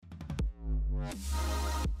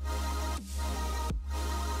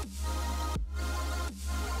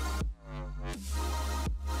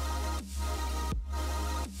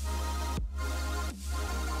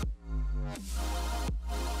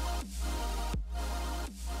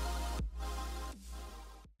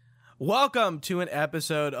Welcome to an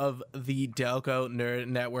episode of the Delco Nerd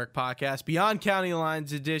Network podcast, Beyond County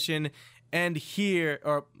Lines edition. And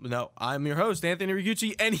I'm your host, Anthony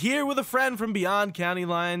Rigucci, and here with a friend from Beyond County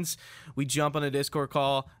Lines, we jump on a Discord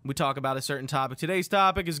call, we talk about a certain topic. Today's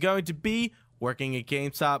topic is going to be working at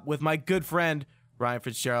GameStop with my good friend, Ryan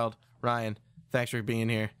Fitzgerald. Ryan, thanks for being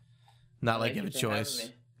here. Not like you have a choice,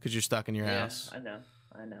 because you're stuck in your house. I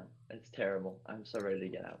know. It's terrible. I'm so ready to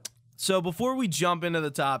get out. So before we jump into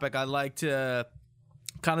the topic, I'd like to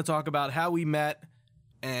kind of talk about how we met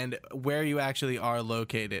and where you actually are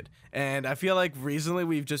located. And I feel like recently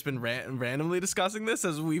we've just been randomly discussing this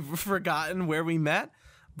as we've forgotten where we met.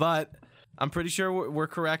 But I'm pretty sure we're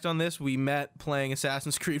correct on this. We met playing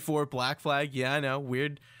Assassin's Creed 4 Black Flag. Yeah, I know.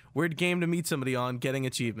 Weird game to meet somebody on, getting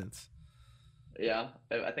achievements. Yeah,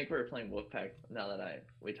 I think we were playing Wolfpack now that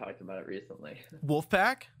we talked about it recently.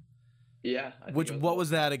 Wolfpack? Yeah. What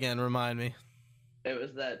was that again? Remind me. It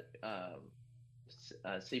was that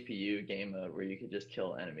CPU game mode where you could just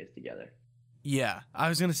kill enemies together. Yeah, I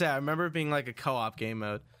was gonna say I remember it being like a co-op game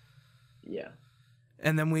mode. Yeah.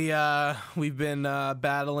 And then we've been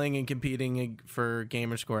battling and competing for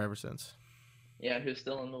Gamerscore ever since. Yeah, who's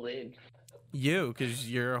still in the lead? You, because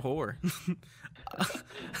you're a whore.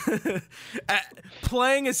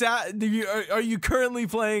 Playing are you currently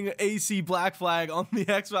playing AC Black Flag on the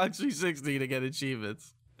Xbox 360 to get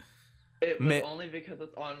achievements? It was only because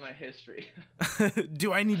it's on my history.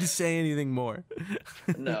 Do I need to say anything more?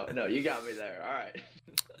 No, you got me there. All right.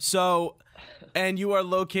 So, and you're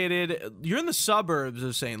in the suburbs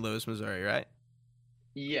of St. Louis, Missouri, right?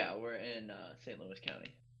 Yeah, we're in St. Louis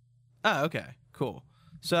County. Oh, okay, cool.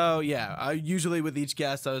 So yeah, I usually with each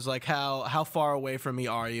guest I was like, how far away from me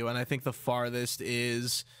are you? And I think the farthest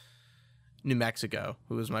is New Mexico,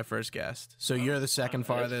 who was my first guest. So you're the second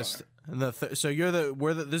farthest. This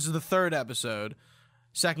is the third episode.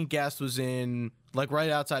 Second guest was in like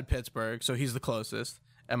right outside Pittsburgh, so he's the closest.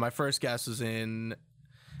 And my first guest was in.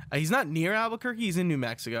 He's not near Albuquerque. He's in New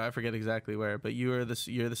Mexico. I forget exactly where, but you're the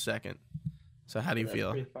second. So how do you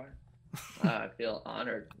feel? Pretty far. I feel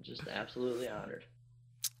honored, just absolutely honored.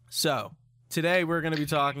 So, today we're going to be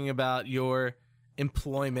talking about your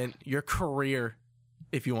employment, your career,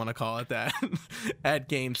 if you want to call it that, at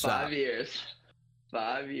GameStop.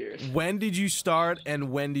 5 years. When did you start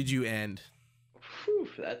and when did you end? Whew,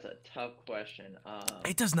 that's a tough question.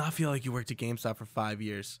 It does not feel like you worked at GameStop for 5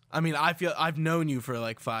 years. I mean, I've known you for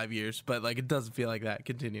like 5 years, but like it doesn't feel like that.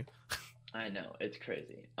 Continue. I know, it's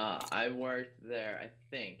crazy. I worked there, I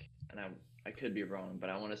think, and I could be wrong, but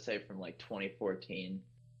I want to say from like 2014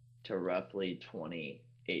 to roughly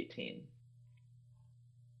 2018.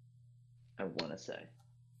 I want to say.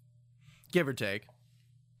 Give or take.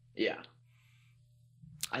 Yeah.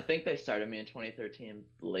 I think they started me in 2013,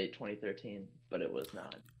 late 2013, but it was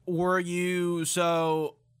not. What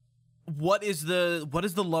is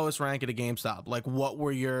the lowest rank at a GameStop? Like, what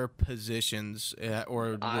were your positions,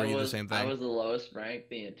 or were you the same thing? I was the lowest rank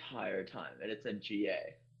the entire time, and it's a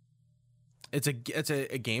GA. It's a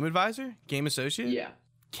game advisor? Game associate? Yeah.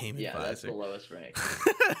 Game advisor. Yeah, that's the lowest rank.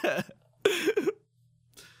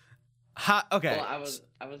 Okay. Well,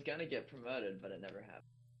 I was gonna get promoted, but it never happened.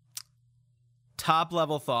 Top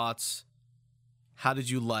level thoughts. How did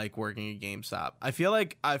you like working at GameStop? I feel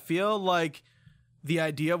like the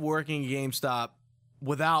idea of working at GameStop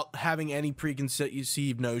without having any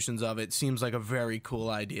preconceived notions of it seems like a very cool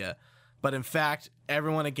idea. But in fact,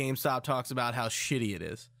 everyone at GameStop talks about how shitty it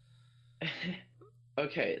is.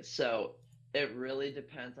 Okay, so it really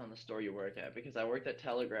depends on the store you work at, because I worked at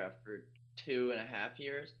Telegraph for 2.5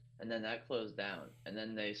 years, and then that closed down, and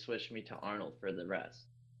then they switched me to Arnold for the rest.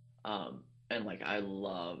 And like I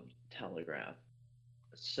loved Telegraph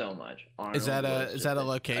so much. Arnold is that a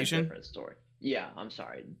location? A different story. Yeah, I'm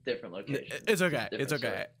sorry, different location. It's okay. It's okay.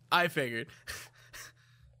 Story. I figured.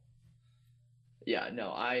 Yeah, no,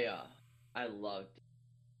 I loved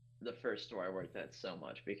the first store I worked at so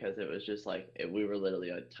much, because it was just like we were literally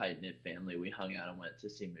a tight-knit family. We hung out and went to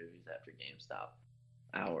see movies after GameStop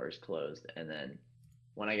hours closed, and then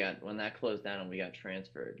when that closed down and we got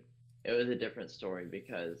transferred, it was a different story,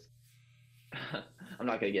 because I'm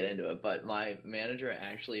not going to get into it, but my manager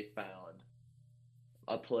actually found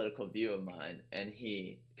a political view of mine, and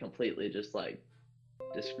he completely just like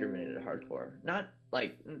discriminated hardcore. Not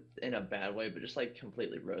like in a bad way, but just like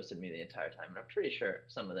completely roasted me the entire time. And I'm pretty sure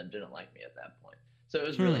some of them didn't like me at that point. So it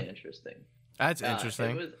was really interesting. That's It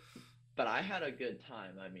interesting. was, but I had a good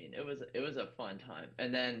time. I mean, it was a fun time.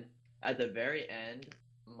 And then at the very end,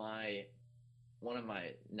 my one of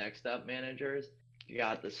my next up managers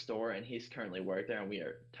got the store, and he's currently worked there, and we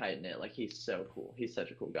are tight knit. Like he's so cool. He's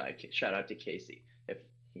such a cool guy. Shout out to Casey if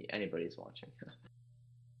anybody's watching.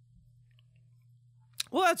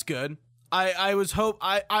 Well, that's good.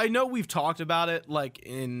 I know we've talked about it like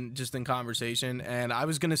in conversation, and I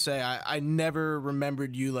was gonna say I never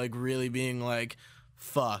remembered you like really being like,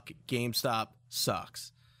 fuck, GameStop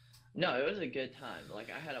sucks. No, it was a good time. Like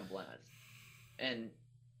I had a blast, and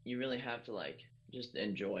you really have to like just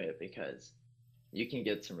enjoy it because you can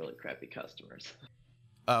get some really crappy customers.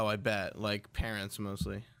 Oh, I bet. Like parents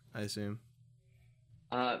mostly, I assume.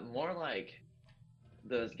 More like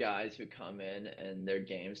those guys who come in and their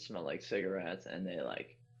games smell like cigarettes, and they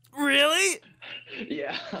like, Really?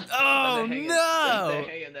 yeah. Oh And no. they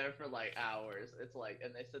hang in there for like hours. It's like,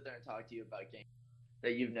 and they sit there and talk to you about games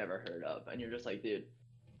that you've never heard of, and you're just like, dude,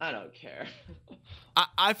 I don't care.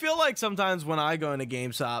 I feel like sometimes when I go into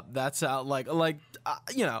GameStop, that's how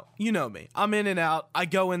you know me. I'm in and out. I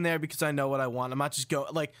go in there because I know what I want. I'm not just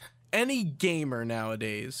going like any gamer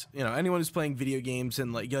nowadays. You know, anyone who's playing video games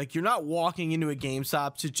and like you're not walking into a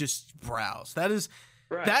GameStop to just browse. That is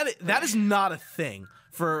Right. that is not a thing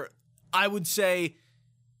for, I would say,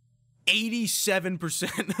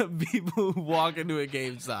 87% of people who walk into a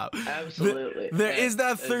GameStop. Absolutely. There is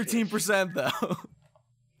that It's- 13% though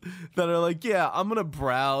that are like, yeah, I'm gonna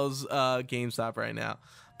browse GameStop right now.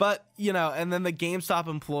 But you know, and then the GameStop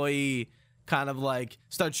employee kind of like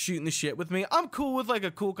starts shooting the shit with me. I'm cool with like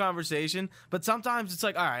a cool conversation, but sometimes it's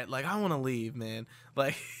like, all right, like I want to leave, man.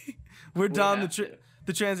 Like we're done. have to.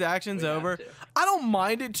 The transaction's We have over. to. I don't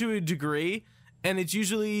mind it to a degree, and it's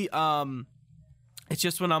usually it's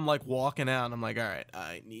just when I'm like walking out, I'm like, all right,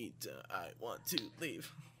 I want to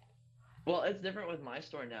leave. Well, it's different with my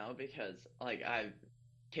store now because like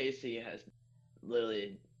Casey has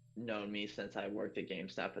literally known me since I worked at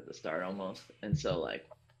GameStop at the start almost, and so like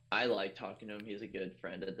I like talking to him. He's a good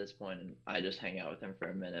friend at this point, and I just hang out with him for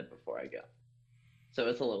a minute before I go. So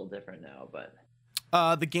it's a little different now, but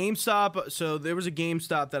The GameStop, so there was a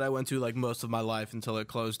GameStop that I went to like most of my life until it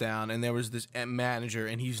closed down, and there was this manager,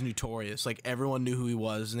 and he's notorious. Like everyone knew who he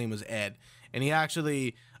was. His name was Ed, and he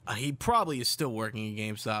actually, he probably is still working at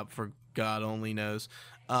GameStop for God only knows.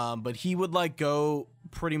 But he would like go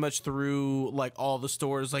pretty much through like all the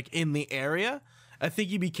stores like in the area. I think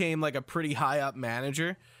he became like a pretty high up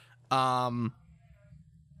manager.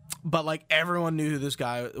 But like everyone knew who this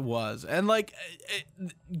guy was, and like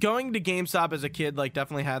going to GameStop as a kid like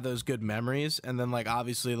definitely had those good memories. And then like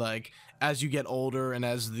obviously like as you get older and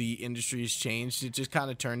as the industry's changed, it just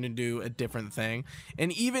kind of turned into a different thing.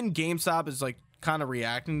 And even GameStop is like kind of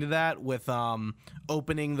reacting to that with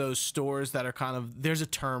opening those stores that are kind of, there's a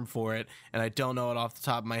term for it and I don't know it off the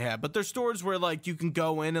top of my head, but there's stores where like you can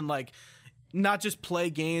go in and like not just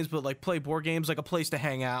play games but like play board games, like a place to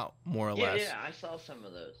hang out more or less. yeah, I saw some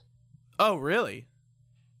of those. Oh, really?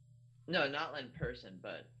 No, not in person,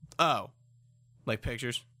 but Oh, like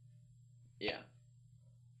pictures. yeah.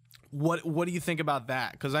 What do you think about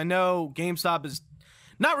that? Because I know GameStop is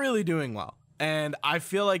not really doing well, and I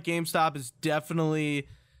feel like GameStop is definitely.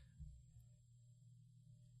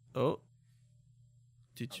 Oh,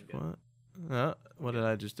 did you what? What did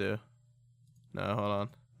I just do? No, hold on.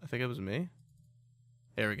 I think it was me.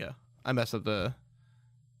 There we go. I messed up the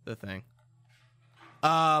thing.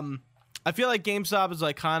 I feel like GameStop is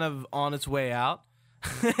like kind of on its way out,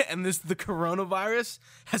 and the coronavirus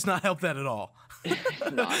has not helped that at all.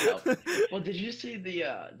 Not helping. Well, did you see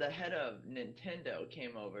the head of Nintendo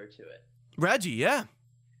came over to it? Reggie, yeah.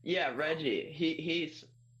 Yeah, Reggie. He's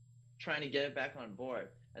trying to get it back on board,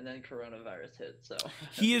 and then coronavirus hit. So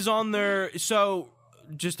He is on there. So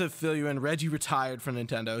just to fill you in, Reggie retired from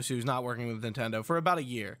Nintendo, so he's not working with Nintendo for about a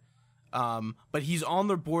year. But he's on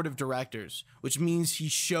their board of directors, which means he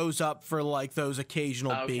shows up for like those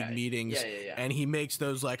occasional big Okay. meetings, Yeah. and he makes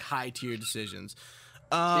those like high tier decisions.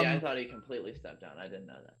 See, I thought he completely stepped down. I didn't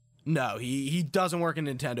know that. No, he doesn't work in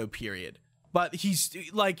Nintendo, period. But he's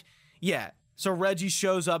like, yeah. So Reggie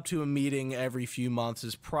shows up to a meeting every few months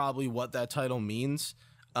is probably what that title means.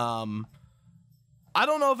 I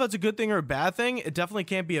don't know if that's a good thing or a bad thing. It definitely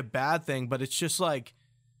can't be a bad thing, but it's just like,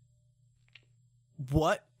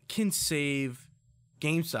 what can save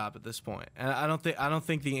GameStop at this point? And I don't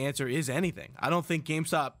think the answer is anything. I don't think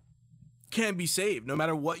GameStop can be saved. No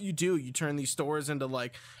matter what you do, you turn these stores into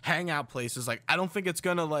like hangout places. Like I don't think it's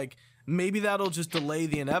gonna like, maybe that'll just delay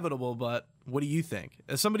the inevitable, but what do you think?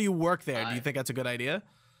 As somebody who worked there, do you think that's a good idea?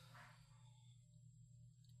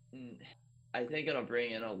 I think it'll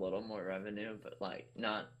bring in a little more revenue, but like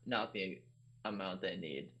not the amount they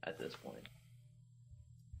need at this point.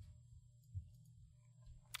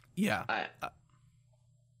 Yeah.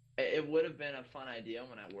 It would have been a fun idea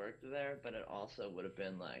when I worked there, but it also would have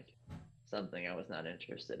been like something I was not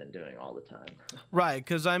interested in doing all the time. Right,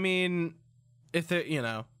 because I mean, if they,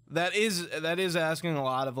 that is asking a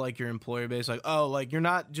lot of like your employer base, like, oh, like you're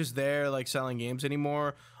not just there like selling games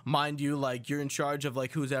anymore. Mind you, like you're in charge of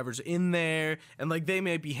like who's ever's in there, and like they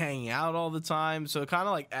may be hanging out all the time, so it kind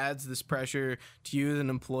of like adds this pressure to you as an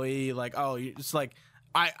employee. Like, oh, it's like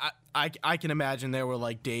I can imagine there were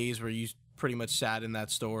like days where you pretty much sat in that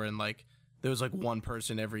store and like there was like one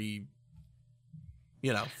person every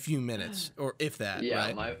few minutes, or if that.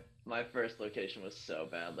 Yeah, right? my first location was so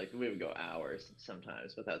bad. Like we would go hours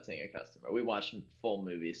sometimes without seeing a customer. We watched full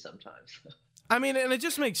movies sometimes. I mean, and it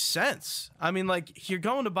just makes sense. I mean, like you're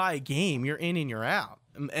going to buy a game, you're in and you're out.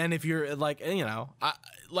 And if you're like,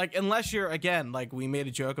 like unless you're, again, like we made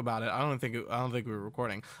a joke about it. I don't think we were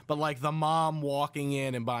recording, but like the mom walking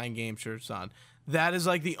in and buying game shirts on. That is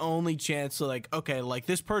like the only chance to like, okay, like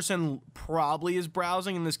this person probably is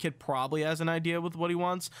browsing and this kid probably has an idea with what he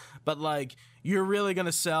wants, but like you're really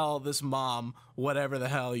gonna sell this mom whatever the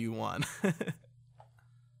hell you want.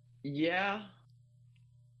 Yeah.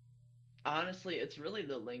 Honestly, it's really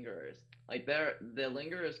the lingerers. Like the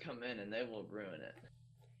lingerers come in and they will ruin it.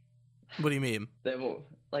 What do you mean?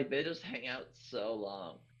 They just hang out so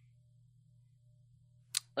long.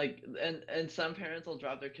 Like and some parents will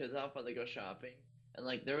drop their kids off while they go shopping, and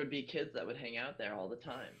like there would be kids that would hang out there all the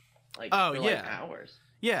time, like oh for yeah, like hours.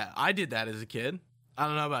 Yeah, I did that as a kid. I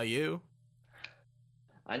don't know about you.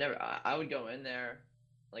 I would go in there,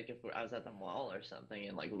 like if I was at the mall or something,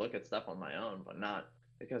 and like look at stuff on my own, but not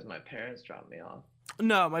because my parents dropped me off.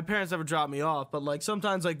 No, my parents never dropped me off, but like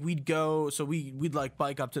sometimes like we'd go, so we'd like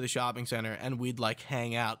bike up to the shopping center and we'd like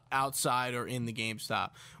hang out outside or in the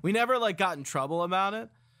GameStop. We never like got in trouble about it,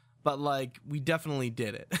 but like we definitely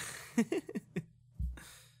did it.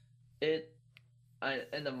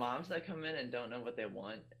 And the moms that come in and don't know what they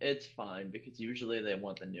want, it's fine because usually they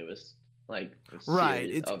want the newest like right.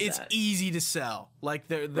 It's easy to sell. Like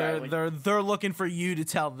they're looking for you to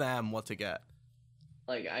tell them what to get.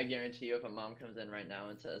 Like I guarantee you, if a mom comes in right now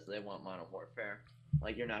and says they want Modern Warfare,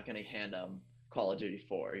 like you're not going to hand them Call of Duty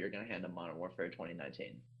 4. You're going to hand them Modern Warfare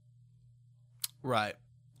 2019. Right.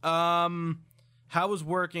 How was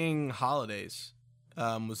working holidays?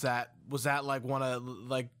 Was that like one of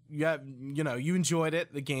like you enjoyed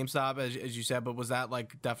it, the GameStop as you said, but was that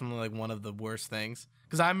like definitely like one of the worst things?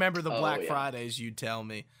 Because I remember the Black Fridays you'd tell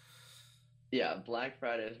me. Yeah, Black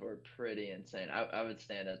Fridays were pretty insane. I would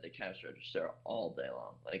stand at the cash register all day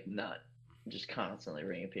long, like not just constantly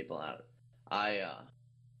ringing people out. I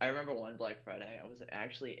remember one Black Friday I was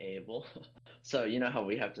actually able. So you know how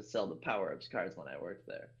we have to sell the power-ups cards when I worked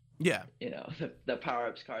there. Yeah. The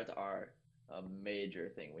power-ups cards are a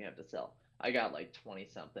major thing we have to sell. I got like 20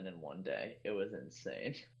 something in one day. It was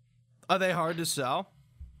insane. Are they hard to sell?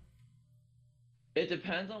 It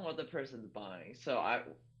depends on what the person's buying. So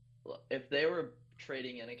if they were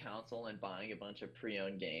trading in a console and buying a bunch of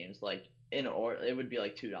pre-owned games, like it would be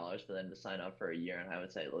like $2 for them to sign up for a year, and I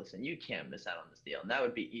would say, listen, you can't miss out on this deal, and that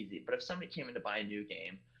would be easy. But if somebody came in to buy a new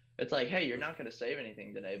game, it's like, hey, you're not going to save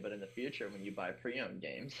anything today, but in the future when you buy pre-owned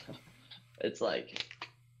games, it's like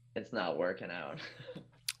it's not working out.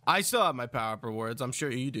 I still have my PowerUp rewards. I'm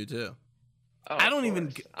sure you do too. Oh, I don't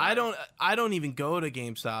even go to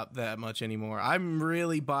GameStop that much anymore. I'm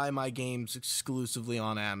really buy my games exclusively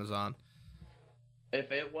on Amazon.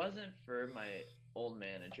 If it wasn't for my old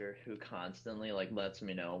manager who constantly like lets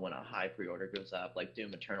me know when a high pre-order goes up, like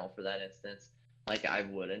Doom Eternal for that instance, like I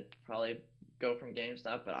wouldn't probably go from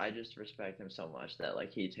GameStop, but I just respect him so much that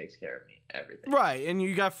like he takes care of me everything. Right, and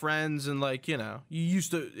you got friends and like you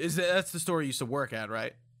used to that's the store you used to work at,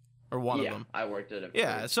 right? Or one of them. I worked at it.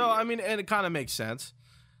 Yeah, so I mean, and it kind of makes sense.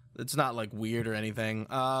 It's not like weird or anything.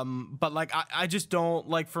 But like I just don't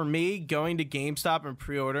like, for me, going to GameStop and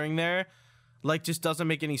pre-ordering there like just doesn't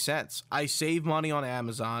make any sense. I save money on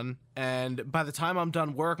Amazon, and by the time I'm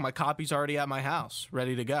done work, my copy's already at my house,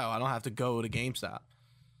 ready to go. I don't have to go to GameStop.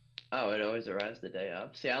 Oh, it always arrives the day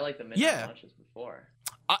up. See, I like the midnight launches before.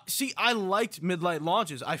 See, I liked midnight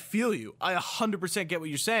launches. I feel you. I 100% get what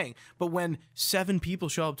you're saying. But when 7 people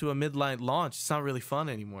show up to a midnight launch, it's not really fun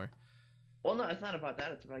anymore. Well, no, it's not about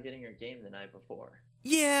that. It's about getting your game the night before.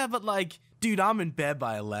 Yeah, but like, dude, I'm in bed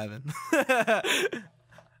by 11.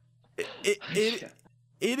 It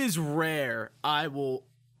is rare.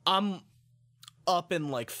 I'm up and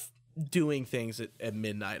like doing things at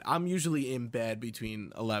midnight. I'm usually in bed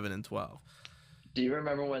between 11 and 12. Do you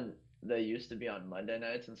remember when they used to be on Monday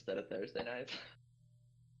nights instead of Thursday nights?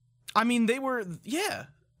 I mean, they were, yeah.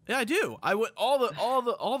 Yeah, I do. I would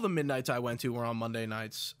all the midnights I went to were on Monday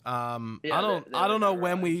nights. Yeah, I don't know never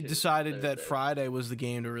when on we Tuesdays, decided that Thursdays. Friday was the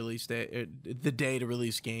game to release day, the day to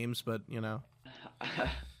release games, but you know,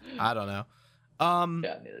 I don't know. Yeah,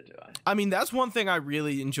 neither do I. I mean, that's one thing I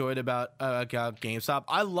really enjoyed about GameStop.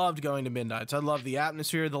 I loved going to midnights. I loved the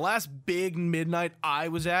atmosphere. The last big midnight I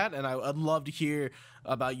was at, and I'd love to hear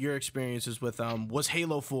about your experiences with was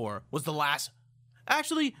Halo 4. Was the last.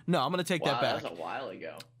 Actually, no, I'm gonna take Wow, that back. that was a while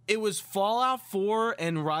ago. It was Fallout 4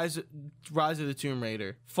 and Rise of the Tomb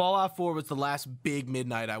Raider. Fallout 4 was the last big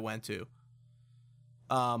midnight I went to.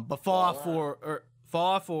 But Fallout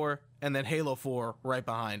 4 and then Halo 4 right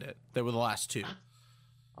behind it. They were the last two.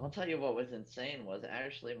 I'll tell you what was insane was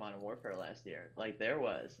actually Modern Warfare last year. Like there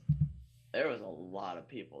was a lot of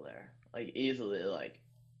people there. Like easily like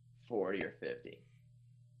 40 or 50.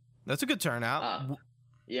 That's a good turnout.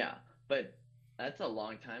 Yeah, but that's a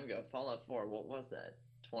long time ago. Fallout 4, what was that?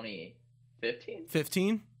 2015?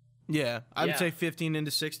 15? Yeah, I would Yeah. say 15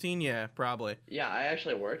 into 16. Yeah, probably. Yeah, I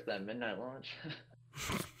actually worked that midnight launch.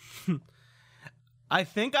 I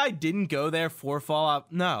think I didn't go there for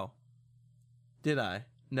Fallout. No. Did I?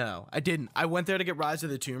 No, I didn't. I went there to get Rise of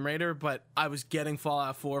the Tomb Raider, but I was getting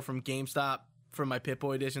Fallout 4 from GameStop for my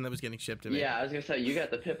Pip-Boy edition that was getting shipped to me. Yeah, I was gonna say you got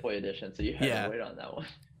the Pip-Boy edition, so you had Yeah. to wait on that one.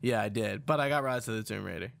 Yeah, I did. But I got Rise of the Tomb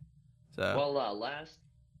Raider. So Well, last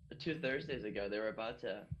 2 Thursdays ago, they were about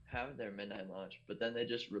to have their midnight launch, but then they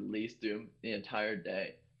just released Doom the entire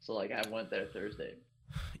day. So like, I went there Thursday.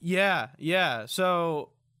 yeah.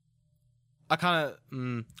 So I kind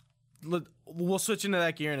of we'll switch into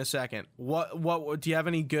that gear in a second. What do you have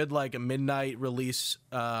any good like midnight release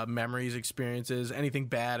memories, experiences, anything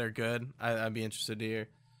bad or good? I'd be interested to hear.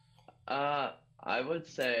 I would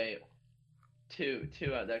say two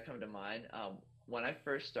that come to mind. When I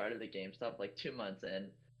first started the GameStop, like 2 months in,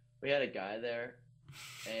 we had a guy there,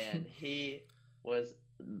 and he was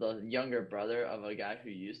the younger brother of a guy who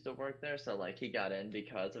used to work there. So like he got in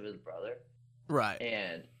because of his brother, Right.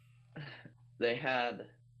 and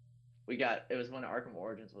it was when Arkham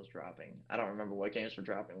Origins was dropping. I don't remember what games were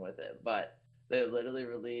dropping with it, but they literally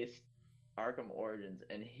released Arkham Origins,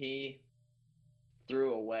 and he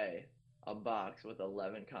threw away a box with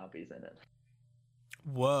 11 copies in it.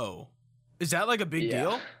 Whoa. Is that like a big Yeah.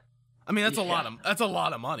 deal? I mean, that's a Yeah.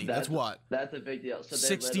 lot of money. That's what? That's a big deal. So they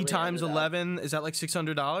 60 literally times ended up, 11, is that like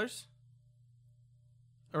 $600?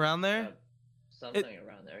 Around there? something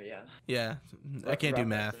around there, yeah. Yeah. I can't do Rough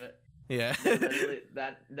math. estimate. Yeah. They literally,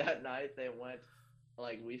 that night they went,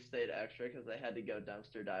 like we stayed extra because they had to go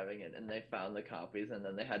dumpster diving, and they found the copies, and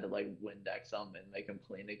then they had to like Windex them and make them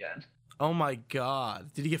clean again. Oh my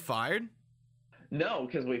god. Did he get fired? No,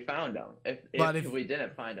 because we found him. But If if- we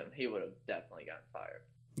didn't find him, he would have definitely gotten fired.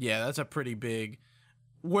 Yeah, that's a pretty big.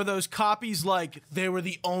 Were those copies like they were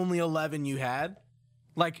the only 11 you had?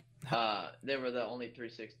 Like, They were the only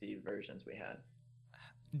 360 versions we had.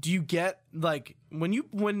 do you get like when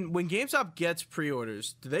GameStop gets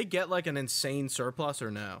pre-orders, do they get like an insane surplus or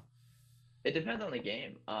no? It depends on the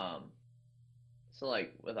game. So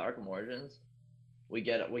like with Arkham Origins, we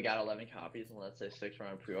got 11 copies, and let's say 6 were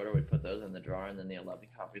on pre-order. We put those in the drawer, and then the 11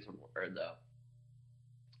 copies or the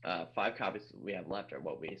 5 copies we have left are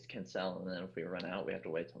what we can sell, and then if we run out, we have to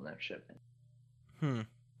wait till next shipment.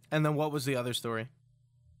 And then what was the other story?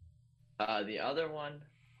 The other one,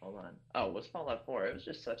 hold on. Oh, was Fallout 4. It was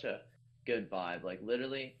just such a good vibe. Like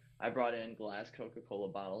literally, I brought in glass Coca-Cola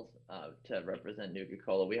bottles to represent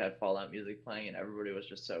Nuka-Cola. We had Fallout music playing, and everybody was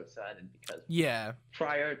just so excited because Yeah,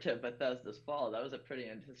 prior to Bethesda's fall, that was a pretty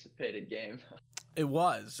anticipated game. it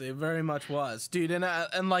was. It very much was, dude.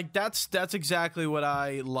 And like that's exactly what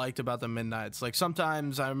I liked about the Midnights. Like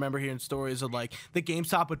sometimes I remember hearing stories of like the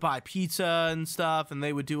GameStop would buy pizza and stuff, and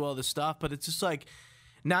they would do all this stuff. But it's just like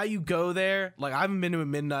now you go there. Like I haven't been to a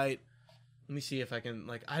midnight. Let me see if I can.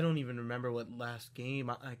 Like I don't even remember what last game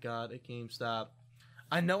I got at GameStop.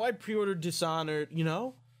 I know I pre-ordered Dishonored. You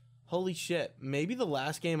know, holy shit. Maybe the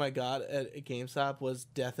last game I got at GameStop was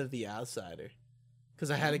Death of the Outsider.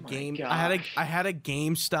 Because I had Oh a my game, gosh. I had a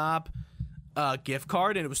GameStop gift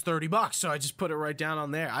card, and it was $30, so I just put it right down on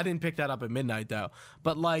there. I didn't pick that up at midnight though,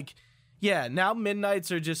 but like, yeah, now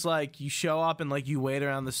midnights are just like you show up and like you wait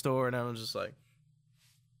around the store, and everyone's just like,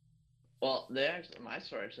 Well, my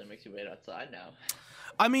store actually makes you wait outside now.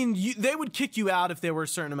 I mean, they would kick you out if there were a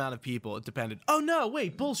certain amount of people. It depended. Oh no,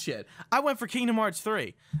 wait, bullshit. I went for Kingdom Hearts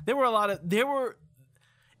 3.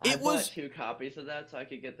 I bought 2 copies of that so I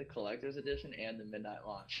could get the collector's edition and the midnight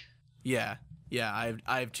launch. Yeah. Yeah,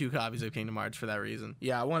 I have 2 copies of Kingdom Hearts for that reason.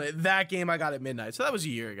 Yeah, I wanted that game. I got at midnight, so that was a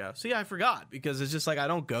year ago. So yeah, I forgot because it's just like I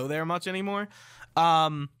don't go there much anymore.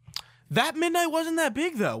 That midnight wasn't that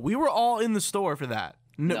big though. We were all in the store for that.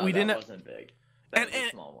 No, we that didn't. wasn't big. That was a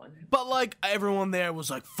small one. But like everyone there was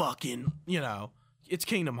like fucking, it's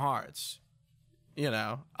Kingdom Hearts.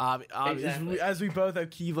 Exactly. As we both have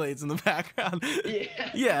Keyblades in the background.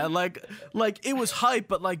 Yeah. Yeah, like it was hype,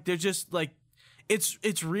 but like they're just like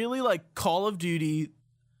it's really like Call of Duty.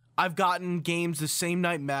 I've gotten games the same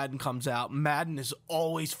night Madden comes out. Madden is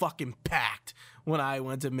always fucking packed when I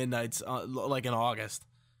went to midnights like in August,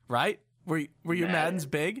 right? Were your Maddens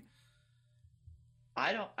big?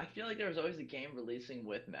 I feel like there was always a game releasing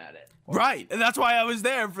with Madden. Right, and that's why I was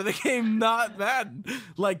there for the game, not Madden.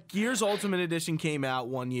 Like Gears Ultimate Edition came out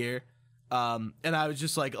one year, and I was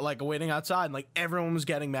just like waiting outside, and like everyone was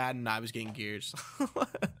getting Madden, and I was getting Gears.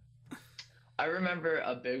 I remember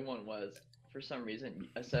a big one was, for some reason,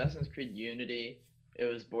 Assassin's Creed Unity. It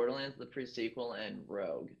was Borderlands the pre-sequel and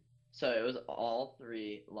Rogue. So it was all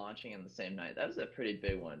 3 launching in the same night. That was a pretty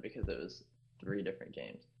big one because it was 3 different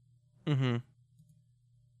games. Mm-hmm.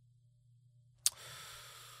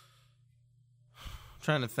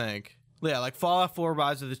 Trying to think. Yeah, like Fallout 4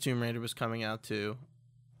 Rise of the Tomb Raider was coming out too.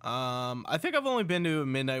 I think I've only been to a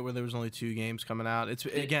midnight where there was only 2 games coming out. It's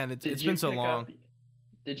been so long.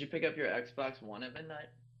 Did you pick up your Xbox One at midnight?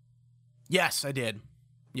 Yes, I did.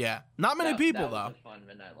 Yeah, not many people though. That was a fun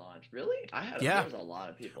midnight launch. Really? Yeah. There was a lot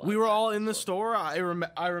of people. We were all in the store. I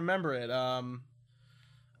remember it.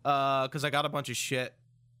 Because I got a bunch of shit.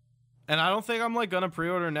 And I don't think I'm like gonna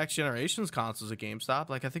pre-order next generation's consoles at GameStop.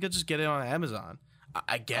 Like I think I'll just get it on Amazon.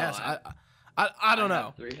 I guess. I don't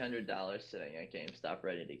know. $300 sitting at GameStop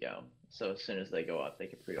ready to go. So as soon as they go up, they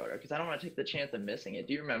can pre-order. Because I don't want to take the chance of missing it.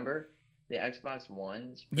 Do you remember the Xbox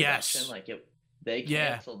One's production? Yes. Like they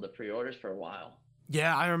canceled the pre-orders for a while.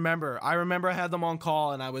 Yeah, I remember. I had them on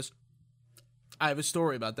call, and I have a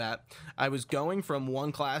story about that. I was going from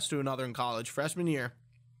one class to another in college, freshman year.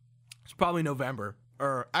 It's probably November,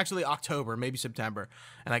 or actually October, maybe September.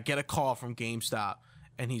 And I get a call from GameStop.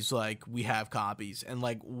 And he's like, we have copies. And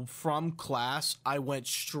like from class, I went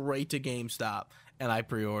straight to GameStop and I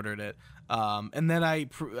pre-ordered it. And then I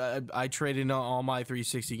traded in all my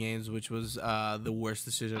 360 games, which was the worst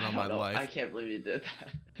decision of my life. I can't believe you did that.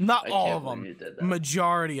 Not all of them.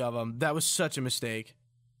 Majority of them. That was such a mistake.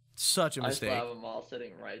 Such a mistake. I still have them all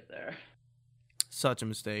sitting right there. Such a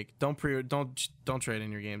mistake. Don't trade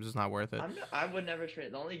in your games. It's not worth it. I would never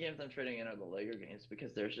trade. The only games I'm trading in are the Lego games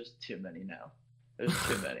because there's just too many now. There's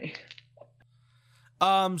too many.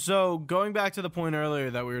 So going back to the point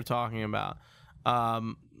earlier that we were talking about,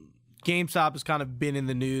 GameStop has kind of been in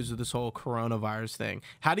the news with this whole coronavirus thing.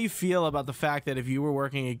 How do you feel about the fact that if you were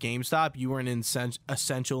working at GameStop, you were an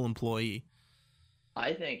essential employee?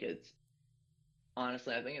 I think it's kind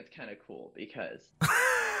of cool because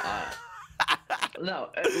no,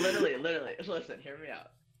 literally, listen, hear me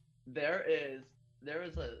out. There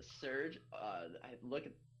was a surge. I look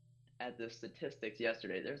at the statistics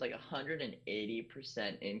yesterday. There's like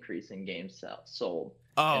 180% increase in games sold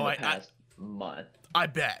in the past month. I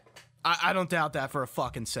bet. I don't doubt that for a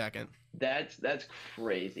fucking second. That's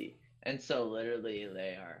crazy. And so literally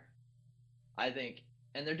they are, I think,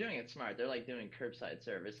 and they're doing it smart. They're like doing curbside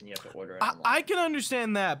service and you have to order it online. I can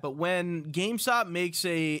understand that, but when GameStop makes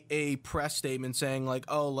a press statement saying like,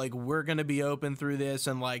 oh, like we're going to be open through this,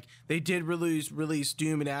 and like they did release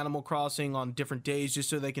Doom and Animal Crossing on different days just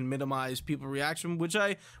so they can minimize people reaction, which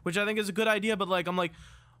I think is a good idea, but like I'm like,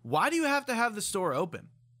 why do you have to have the store open?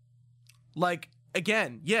 Like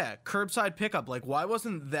again, yeah, curbside pickup. Like why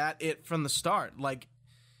wasn't that it from the start? Like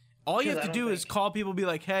all you have to do is call people, be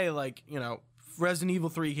like, hey, like, Resident Evil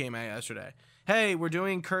 3 came out yesterday. Hey, we're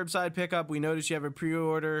doing curbside pickup. We noticed you have a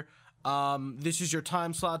pre-order. This is your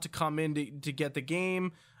time slot to come in to get the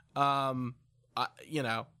game. And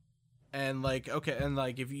like, okay. And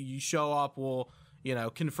like, if you show up, we'll,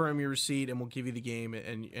 confirm your receipt and we'll give you the game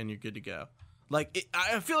and you're good to go. Like,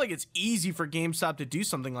 I feel like it's easy for GameStop to do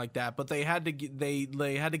something like that, but they had to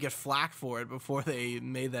get flack for it before they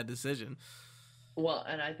made that decision. Well,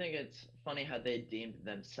 and I think it's funny how they deemed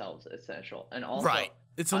themselves essential. And also, right.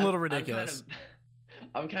 It's a little ridiculous.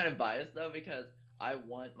 I'm kind of biased, though, because I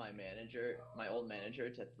want my old manager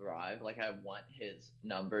to thrive. Like, I want his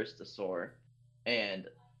numbers to soar. And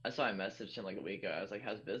so I messaged him like a week ago. I was like,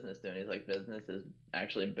 how's business doing? He's like, business is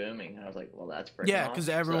actually booming. And I was like, well, that's pretty awesome. Because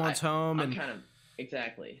everyone's home. I'm kind of,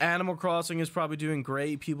 exactly. Animal Crossing is probably doing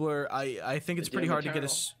great. People are, I think it's pretty hard to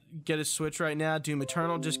get a Switch right now. Doom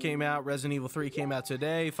Eternal just came out. Resident Evil 3 came out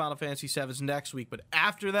today. Final Fantasy 7's next week. But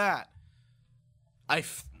after that,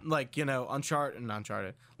 like, you know,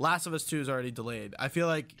 Uncharted. Last of Us 2 is already delayed. I feel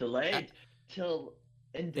like Delayed till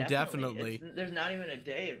indefinitely. indefinitely. There's not even a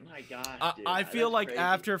date. My gosh, dude. I feel That's like crazy.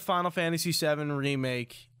 after Final Fantasy VII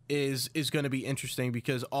Remake is going to be interesting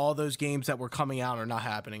because all those games that were coming out are not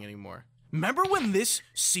happening anymore. Remember when this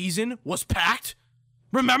season was packed?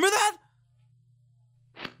 Remember that?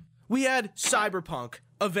 We had Cyberpunk,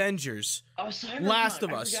 Avengers, Oh, Cyberpunk. Last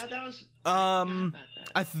of Us. I forgot that was. I forgot about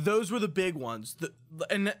that. Those were the big ones.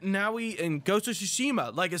 And now Ghost of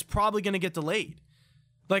Tsushima, like, is probably going to get delayed.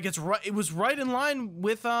 Like, it was right in line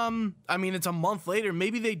with, I mean, it's a month later.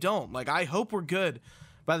 Maybe they don't. Like, I hope we're good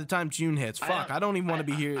by the time June hits. Fuck, I don't even want to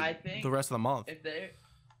be here the rest of the month.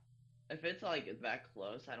 If it's, like, that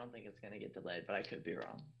close, I don't think it's going to get delayed, but I could be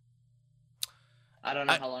wrong. I don't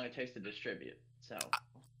know how long it takes to distribute, so.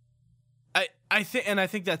 I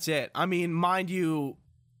think that's it. I mean, mind you,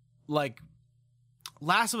 like,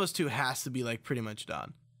 Last of Us 2 has to be, like, pretty much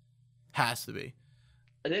done. Has to be.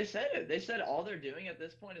 They said it. They said all they're doing at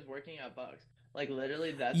this point is working out bugs. Like,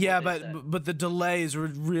 literally, that's yeah, what they said. but the delay is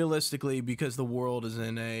realistically because the world is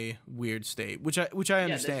in a weird state, which I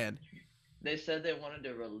understand. They said they wanted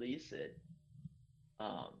to release it,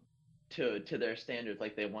 to their standards.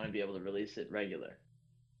 Like, they want to be able to release it regular.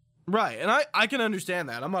 Right, and I can understand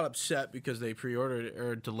that. I'm not upset because they pre-ordered it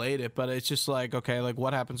or delayed it, but it's just like, okay, like,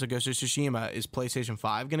 what happens to Ghost of Tsushima? Is PlayStation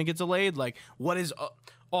 5 gonna get delayed? Like, what is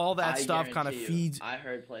all that stuff kind of feeds? I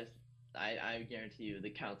heard I guarantee you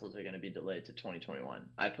the consoles are gonna be delayed to 2021.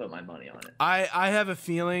 I put my money on it. I have a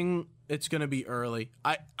feeling it's gonna be early.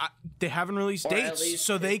 They haven't released dates,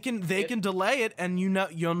 so they can delay it, and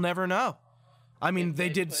you'll never know. I mean, they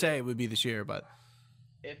did say it would be this year, but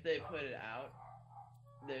if they put it out,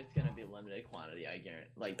 there's gonna be limited quantity. I guarantee.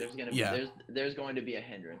 Like, there's gonna be there's going to be a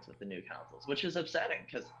hindrance with the new consoles, which is upsetting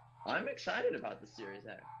because I'm excited about the Series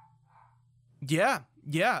X.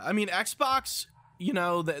 Yeah. I mean, Xbox. You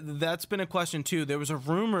know, that's been a question too. There was a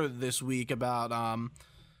rumor this week about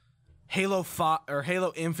Halo 5 or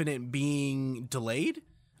Halo Infinite being delayed.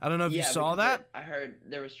 I don't know if you saw that. I heard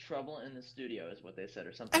there was trouble in the studio, is what they said,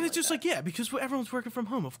 or something. And it's just that. Because everyone's working from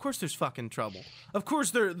home. Of course, there's fucking trouble. Of course,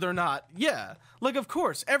 they're not. Yeah, like, of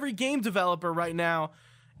course, every game developer right now,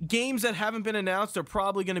 games that haven't been announced are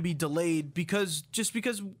probably going to be delayed because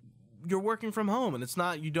you're working from home and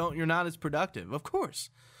you're not as productive. Of course.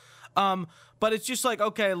 But it's just like,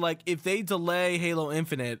 okay, like, if they delay Halo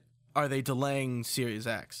Infinite, are they delaying Series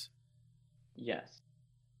X? Yes.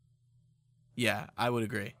 Yeah, I would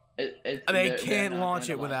agree. They can't launch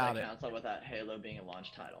it without it. Console without Halo being a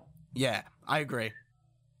launch title. Yeah, I agree.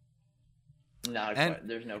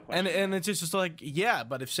 There's no question. And it's just like, yeah,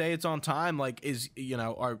 but if say it's on time, like,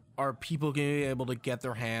 are people going to be able to get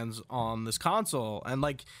their hands on this console? And,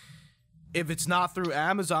 like, if it's not through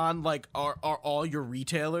Amazon, like, are all your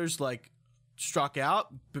retailers, like, struck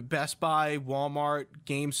out? Best Buy, Walmart,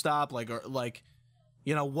 GameStop,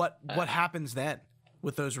 what happens then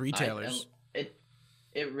with those retailers?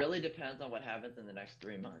 It really depends on what happens in the next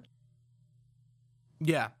 3 months.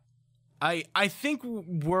 Yeah. I think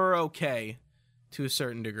we're okay to a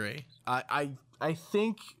certain degree. I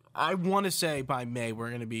think, I want to say by May we're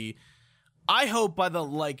going to be, I hope by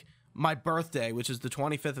my birthday, which is the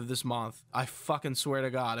 25th of this month, I fucking swear to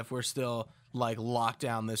God, if we're still, like, locked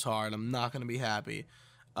down this hard, I'm not going to be happy.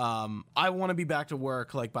 I want to be back to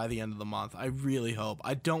work, like, by the end of the month. I really hope.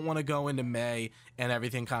 I don't want to go into May and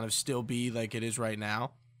everything kind of still be like it is right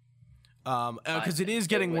now. Because it is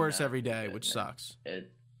getting worse every day, which sucks. It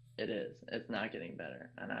is. It's not getting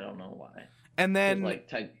better, and I don't know why. And then, like,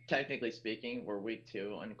 technically speaking, we're week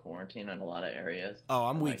 2 in quarantine in a lot of areas. Oh,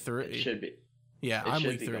 I'm week 3. It should be. Yeah, I'm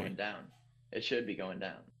week 3. Going down. It should be going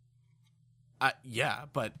down. Yeah,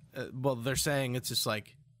 but well, they're saying it's just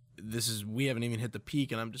like, we haven't even hit the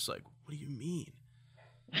peak, and I'm just like, what do you mean?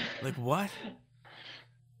 Like, what?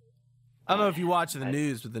 I don't know if you watch the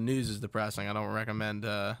news, but the news is depressing. I don't recommend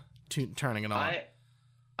turning it on.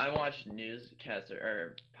 I watch newscasts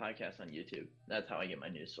or podcasts on YouTube. That's how I get my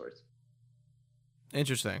news source.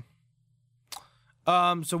 Interesting.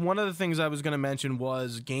 So one of the things I was going to mention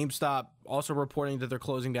was GameStop also reporting that they're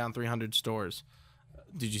closing down 300 stores.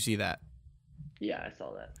 Did you see that? Yeah, I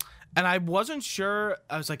saw that. And I wasn't sure.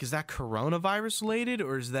 I was like, is that coronavirus related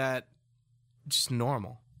or is that just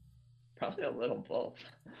normal? Probably a little both.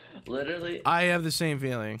 Literally. I have the same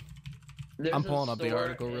feeling. I'm pulling up the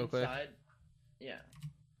article real quick. Yeah.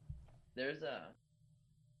 There's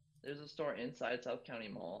a store inside South County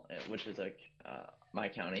Mall, which is like my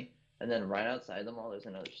county, and then right outside the mall there's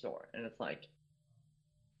another store, and it's like,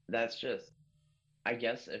 that's just I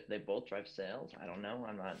guess if they both drive sales, I don't know.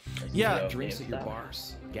 I'm not a Yeah. CEO of Drinks at your GameStop.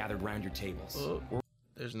 bars, gathered round your tables. Oh,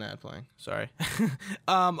 there's an ad playing. Sorry. Like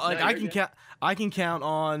No, I you're can good. count. I can count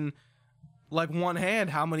on like one hand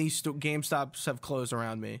how many GameStops have closed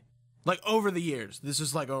around me. Like over the years. This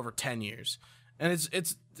is like over 10 years, and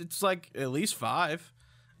it's like at least 5.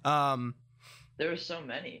 There are so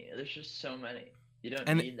many. There's just so many. You don't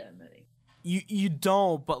And- need that many. You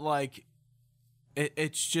don't, but like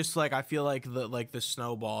it's just like I feel like the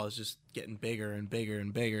snowball is just getting bigger and bigger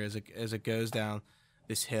and bigger as it goes down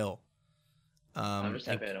this hill. I'm just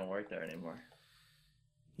and- happy I don't work there anymore.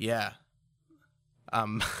 Yeah.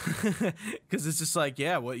 Because it's just like,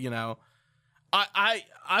 yeah, what,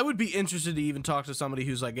 I would be interested to even talk to somebody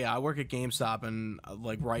who's like, yeah, I work at GameStop and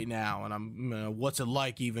like right now, and I'm, what's it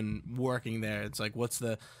like even working there? It's like, what's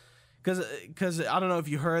the, because I don't know if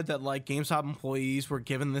you heard that like GameStop employees were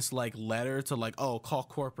given this like letter to like, oh, call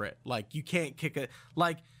corporate, like you can't kick it,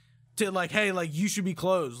 like to like, hey, like you should be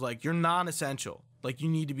closed, like you're non-essential, like you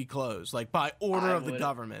need to be closed, like by order I of the would-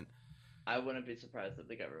 government. I wouldn't be surprised if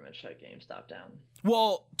the government shut GameStop down.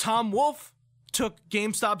 Well, Tom Wolfe took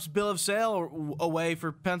GameStop's bill of sale away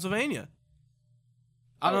for Pennsylvania.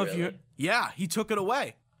 I don't Oh, know if you. really? Yeah, he took it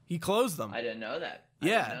away. He closed them. I didn't know that.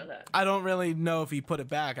 Yeah. I didn't know that. I don't really know if he put it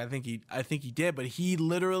back. I think he did, but he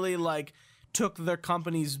literally like took their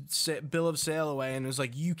company's bill of sale away and was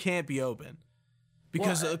like, "You can't be open,"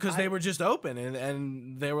 because Well, they were just open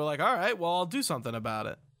and they were like, "All right, well, I'll do something about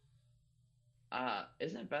it."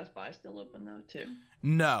 Isn't Best Buy still open though too?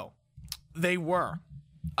 No, they were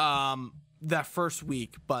that first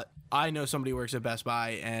week, but I know somebody who works at Best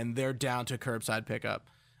Buy and they're down to curbside pickup,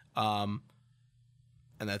 and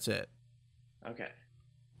that's it, Okay.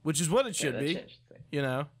 which is what it Yeah, should that be, changed things. you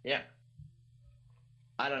know. Yeah.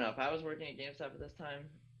 I don't know. If I was working at GameStop at this time,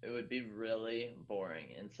 it would be really boring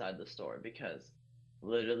inside the store because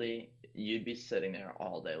literally you'd be sitting there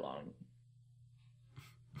all day long.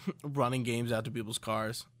 Running games out to people's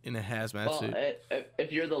cars in a hazmat Well, suit.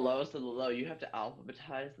 if you're the lowest of the low, you have to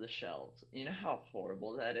alphabetize the shelves. You know how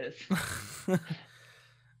horrible that is?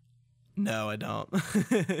 No, I don't.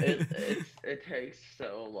 It takes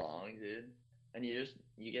so long, dude. And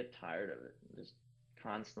you get tired of it. Just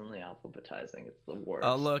constantly alphabetizing. It's the worst.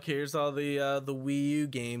 Oh look, here's all the Wii U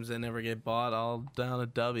games that never get bought, all down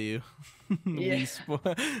at W. Yeah.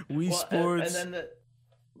 Wii Well, Sports. And then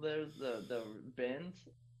there's the bins,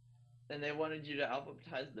 and they wanted you to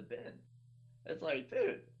alphabetize the bin. It's like,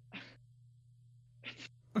 dude,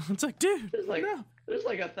 It's like, dude, there's like no. there's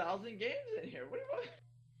like 1,000 games in here. What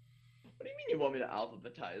do you mean you want me to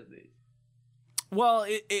alphabetize these? Well,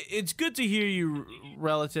 it's good to hear you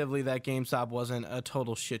relatively that GameStop wasn't a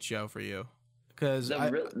total shit show for you, because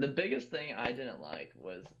The biggest thing I didn't like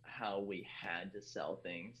was how we had to sell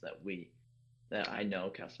things that I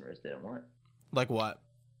know customers didn't want, like what?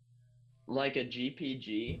 like a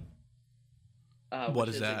GPG. What which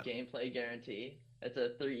is that? A gameplay guarantee. It's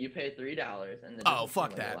you pay $3 and the Oh, doesn't seem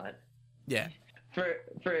fuck like that. a lot. Yeah, For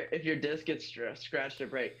if your disc gets scratched or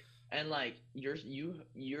break, and like you're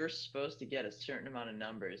supposed to get a certain amount of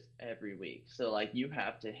numbers every week. So like you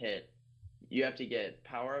have to get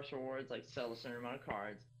power-ups rewards, like sell a certain amount of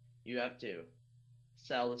cards. You have to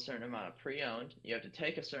sell a certain amount of pre-owned. You have to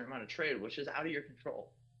take a certain amount of trade, which is out of your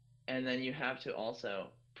control, and then you have to also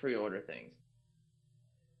pre-order things.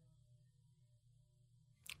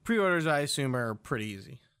 pre-orders I assume are pretty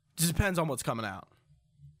easy. Just depends on what's coming out.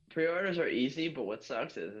 Pre-orders are easy, but what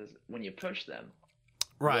sucks is when you push them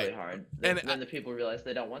Right. really hard, And then the people realize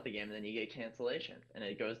they don't want the game, and then you get cancellation, and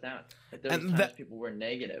it goes down. Like, there And was times that- people were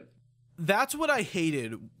negative. That's what I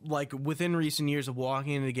hated, like within recent years of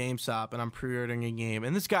walking into GameStop and I'm pre-ordering a game,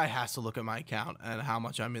 and this guy has to look at my account and how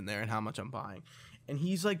much I'm in there and how much I'm buying, and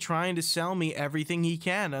he's like trying to sell me everything he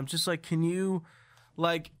can. I'm just like, can you,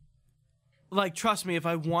 like trust me, if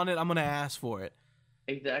I want it, I'm gonna ask for it.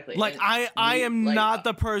 Exactly. Like And I we- am like, not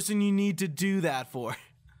the person you need to do that for.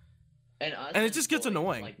 and us and it just gets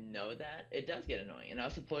employees, annoying. Like know that it does get annoying, and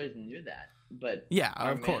us employees knew that, but Yeah,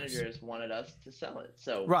 our of course. managers wanted us to sell it.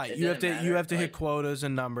 So Right, it you have to didn't you matter, have to hit like- quotas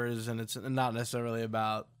and numbers, and it's not necessarily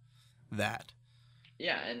about that.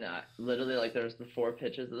 Yeah, and literally, like, there's the 4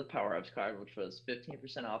 pitches of the Power Ups card, which was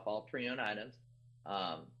 15% off all pre-owned items,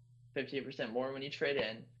 15% more when you trade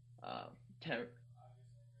in, 10,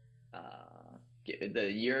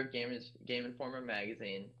 the Year of Game Informer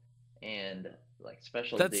magazine, and like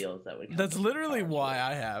special deals that would. Come That's with literally Power Ups why with it.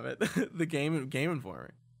 I have it. The Game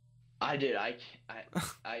Informer. I did. I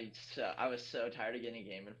was so tired of getting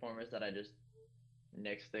Game Informers that I just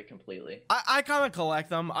nixed it completely. I kind of collect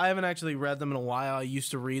them. I haven't actually read them in a while. I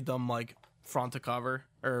used to read them like front to cover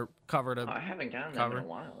or cover to Oh, I haven't gotten cover. them in a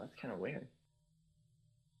while. That's kind of weird.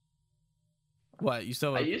 What? You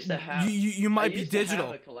still? I used to have. You might I be used to have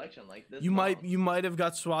digital. a collection like this. You long. might have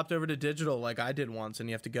got swapped over to digital like I did once, and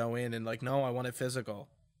you have to go in and like, no, I want it physical.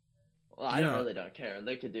 Well, I you know. really don't care.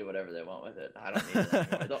 They could do whatever they want with it. I don't need it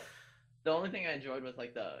anymore. The only thing I enjoyed was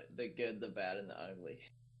like the good, the bad, and the ugly.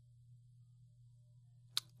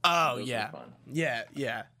 Oh Those were yeah. fun.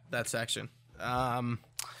 Yeah, that section.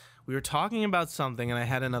 We were talking about something, and I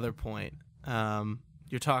had another point.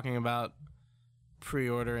 You're talking about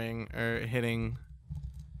pre-ordering or hitting.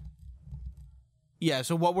 Yeah.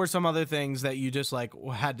 So, what were some other things that you just like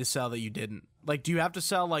had to sell that you didn't? Like, do you have to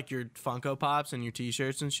sell like your Funko Pops and your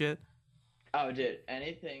T-shirts and shit? Oh, dude,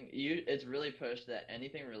 anything it's really pushed that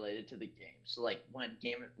anything related to the game. So like when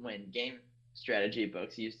game strategy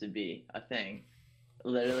books used to be a thing,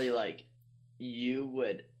 literally like you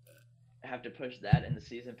would have to push that and the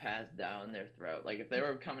season pass down their throat. Like if they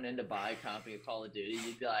were coming in to buy a copy of Call of Duty,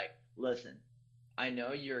 you'd be like, listen, I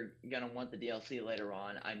know you're gonna want the DLC later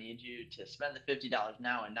on. I need you to spend the $50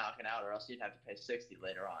 now and knock it out, or else you'd have to pay $60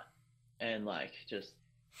 later on. And like just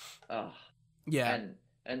Yeah.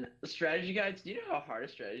 And the strategy guides, do you know how hard a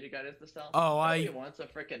strategy guide is to sell? Oh, Nobody wants a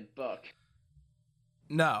freaking book.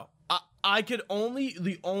 No. I could only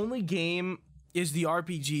the only game is the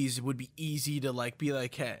RPGs would be easy to like be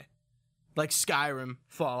like, hey, like Skyrim,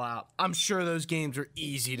 Fallout. I'm sure those games are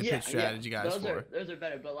easy to pick strategy guys for. Those are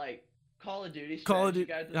better, but like Call of Duty Call of strategy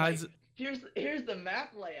Duty guides, is like, here's the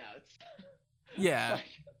map layouts. Yeah.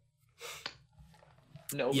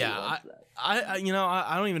 Nobody wants that. I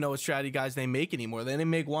don't even know what strategy guides they make anymore. They didn't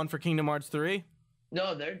make one for Kingdom Hearts 3.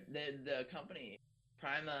 No, they're the company,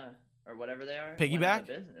 Prima or whatever they are. Piggyback? went out of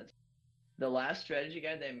business. The last strategy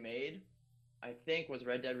guide they made, I think, was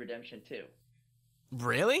Red Dead Redemption 2.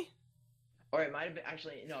 Really? Or it might have been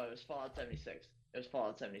actually no, it was Fallout 76. It was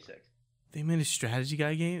Fallout 76. They made a strategy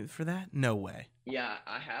guide game for that? No way. Yeah,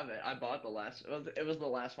 I have it. I bought the last. It was the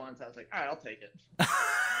last one, so I was like, all right, I'll take it.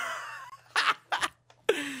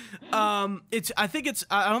 I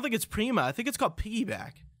don't think it's Prima. I think it's called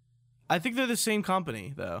Piggyback. I think they're the same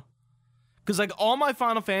company though. Cuz like all my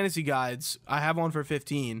Final Fantasy guides, I have one for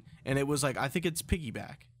 15 and it was like I think it's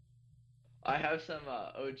Piggyback. I have some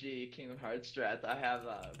OG Kingdom Hearts strats. I have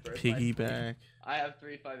Piggyback. I have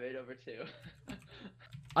 358 over 2.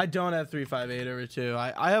 I don't have 358 over 2.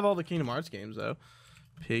 I have all the Kingdom Hearts games though.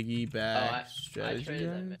 Piggyback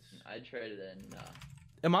strategy. I traded in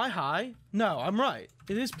Am I high? No, I'm right.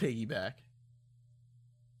 It is Piggyback.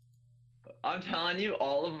 I'm telling you,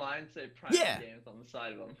 all of mine say Prime games on the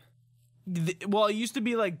side of them. Well, it used to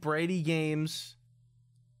be like Brady Games.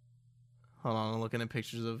 Hold on, I'm looking at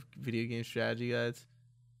pictures of video game strategy guides.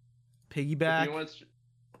 Piggyback.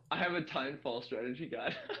 I have a Timefall strategy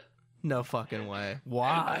guide. No fucking way.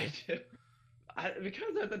 Why? I do.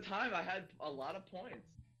 Because at the time I had a lot of points.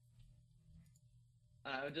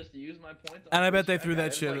 I would just use my points. And I bet they threw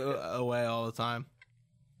that shit away all the time.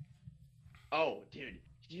 Oh, dude.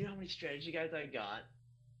 Do you know how many strategy guides I got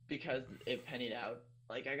because it pennied out?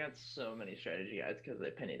 Like, I got so many strategy guides because they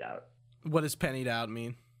pennied out. What does pennied out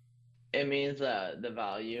mean? It means the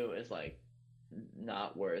value is, like,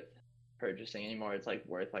 not worth purchasing anymore. It's, like,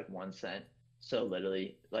 worth, like, 1 cent. So,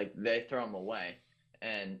 literally, like, they throw them away.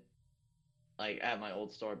 And, like, at my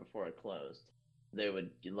old store before it closed, they would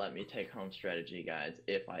let me take home strategy guides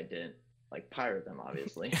if I didn't, like, pirate them,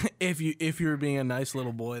 obviously. if you were being a nice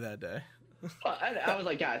little boy that day. Well, I was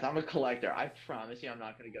like, guys, I'm a collector. I promise you I'm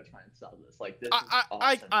not going to go try and sell this. Like, this is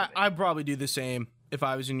awesome. I'd probably do the same if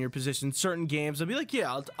I was in your position. Certain games, I'd be like,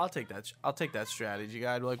 yeah, I'll take that. I'll take that strategy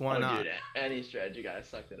guide. Like, why not? Dude, any strategy guide, I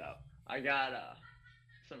sucked it up. I got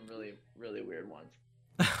some really, really weird ones.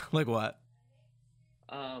 Like what?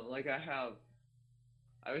 Like I have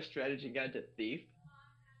a strategy guide to Thief.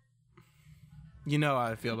 You know how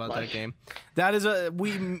I feel about that game. That is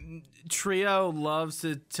Trio loves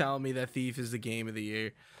to tell me that Thief is the game of the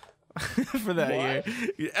year for that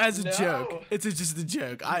year as a joke. It's just a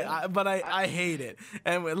joke. I hate it,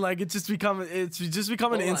 and like it's just become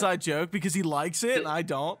an inside joke because he likes it and I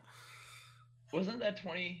don't. Wasn't that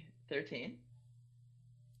 2013?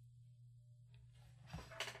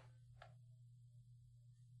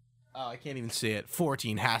 Oh, I can't even see it.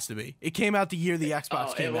 14 has to be. It came out the year the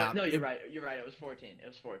Xbox came out. No, you're right. You're right. It was 14.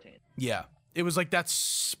 Yeah. It was like that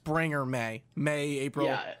spring or May, April.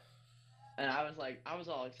 Yeah. And I was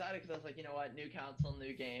all excited because I was like, you know what? New console,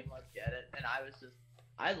 new game. Let's get it. And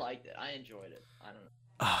I liked it. I enjoyed it. I don't know.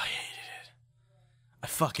 Oh, I hated it. I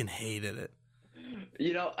fucking hated it.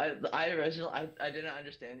 I originally I didn't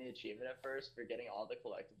understand the achievement at first for getting all the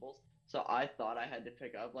collectibles, so I thought I had to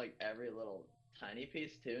pick up like every little tiny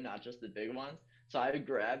piece too, not just the big ones. So I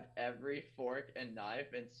grabbed every fork and knife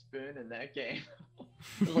and spoon in that game.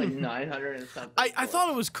 It was like 900 and something. I thought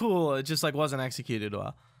it was cool. It just like wasn't executed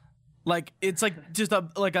well. Like it's like just a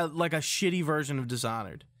shitty version of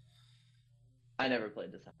Dishonored. I never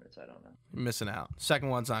played Dishonored, so I don't know. You're missing out. Second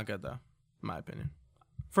one's not good though, in my opinion.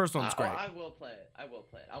 First one's great. I will play it. I will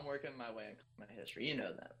play it. I'm working my way in my history. You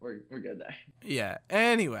know that. We're good there. Yeah.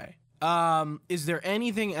 Anyway, is there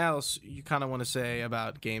anything else you kind of want to say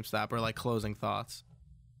about GameStop or like closing thoughts?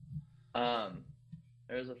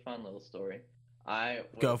 There's a fun little story. I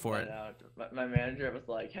Go for it. My manager was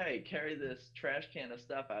like, "Hey, carry this trash can of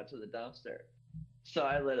stuff out to the dumpster." So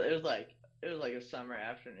it was like a summer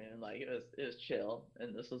afternoon. Like it was chill,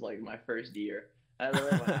 and this was like my first year. I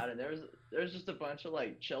literally went out, and there was just a bunch of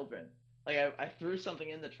like children. Like I threw something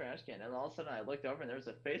in the trash can, and all of a sudden I looked over, and there was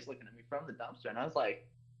a face looking at me from the dumpster, and I was like,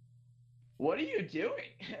 "What are you doing?"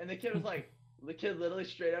 And the kid literally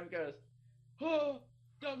straight up goes, "Oh,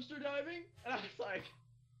 dumpster diving," and I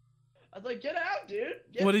was like, "Get out, dude!"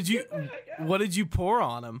 What did you pour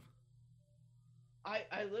on him? I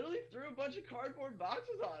literally threw a bunch of cardboard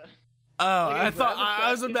boxes on him. Oh, Like, I thought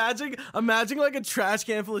I was trash imagining like a trash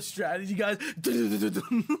can full of strategy guys.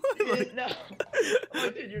 Like, No,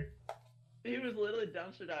 like, dude, he was literally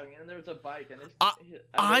dumpster diving, and there was a bike, and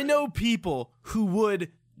I know people who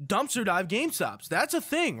would dumpster dive GameStops. That's a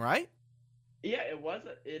thing, right? Yeah,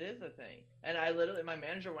 it is a thing. And my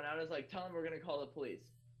manager went out and was like, "Tell him we're gonna call the police."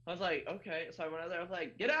 I was like, "Okay." So I went out there. I was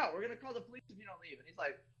like, "Get out! We're gonna call the police if you don't leave." And he's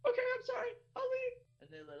like, "Okay, I'm sorry, I'll leave." And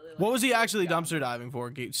they literally. Like, What was he actually dumpster diving for?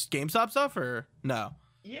 GameStop stuff or no?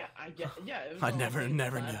 Yeah, I guess. Yeah, it was. I all never things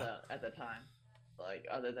knew. at the time. Like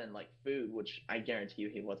other than like food, which I guarantee you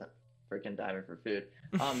he wasn't freaking diving for food.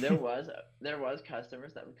 There was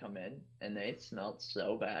customers that would come in and they smelled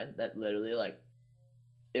so bad that literally like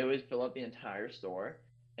it would fill up the entire store,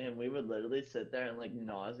 and we would literally sit there and like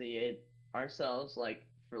nauseate ourselves like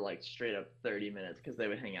for like straight up 30 minutes because they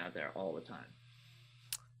would hang out there all the time.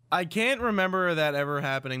 I can't remember that ever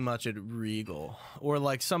happening much at Regal or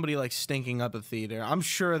like somebody like stinking up a theater. I'm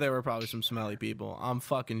sure there were probably some smelly people. I'm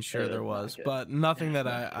fucking sure there was, but nothing that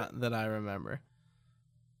I remember.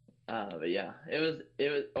 But yeah, it was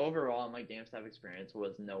overall my GameStop experience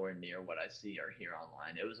was nowhere near what I see or hear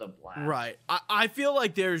online. It was a blast. Right. I feel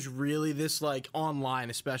like there's really this like online,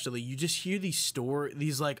 especially you just hear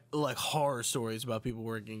these like horror stories about people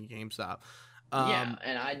working at GameStop. Yeah,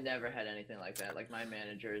 and I never had anything like that. Like my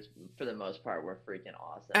managers, for the most part, were freaking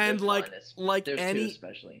awesome. And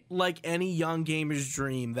especially like any young gamer's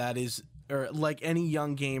dream any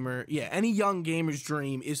young gamer's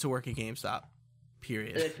dream is to work at GameStop.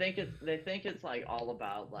 Period. They think it's like all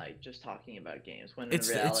about like just talking about games when in it's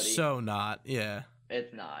reality it's so not. Yeah.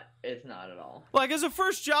 It's not at all. Like as a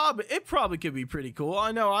first job, it probably could be pretty cool.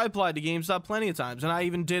 I know I applied to GameStop plenty of times, and I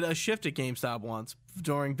even did a shift at GameStop once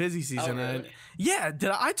during busy season. Oh, really? And yeah,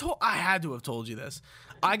 I had to have told you this.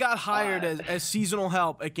 I got hired as seasonal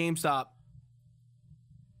help at GameStop.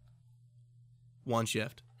 One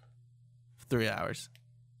shift, 3 hours.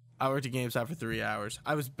 I worked at GameStop for 3 hours.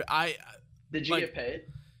 Did you get paid?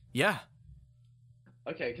 Yeah.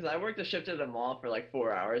 Okay, because I worked a shift at a mall for like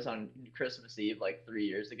 4 hours on Christmas Eve like 3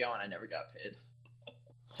 years ago, and I never got paid.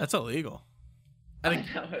 That's illegal. I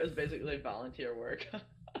know, it was basically volunteer work.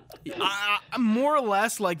 I more or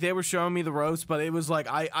less, like, they were showing me the ropes, but it was like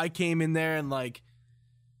I came in there and like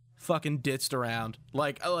fucking ditzed around.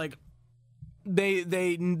 Like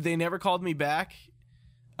they never called me back.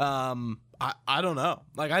 I don't know.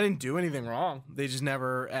 Like, I didn't do anything wrong. They just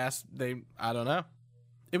never asked. I don't know.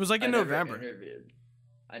 It was like in November.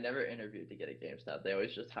 I never interviewed to get a GameStop. They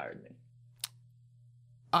always just hired me.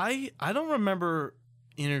 I don't remember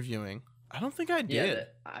interviewing. I don't think I did. Yeah,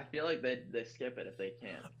 I feel like they skip it if they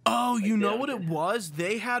can. Oh, like, you know what it was?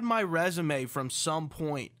 They had my resume from some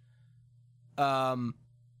point.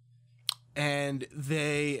 And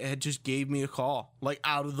they had just gave me a call, like,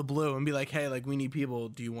 out of the blue and be like, hey, like, we need people.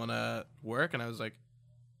 Do you want to work? And I was like,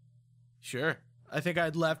 sure. I think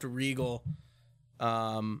I'd left Regal.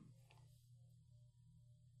 I'm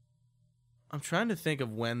trying to think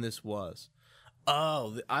of when this was.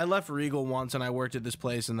 Oh, I left Regal once and I worked at this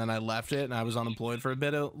place and then I left it and I was unemployed for a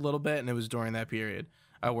little bit, and it was during that period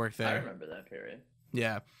I worked there. I remember that period.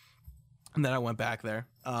 Yeah. And then I went back there.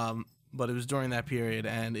 But it was during that period,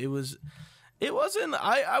 and it wasn't,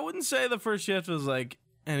 I wouldn't say the first shift was like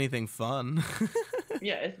anything fun.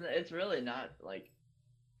 Yeah, it's really not like,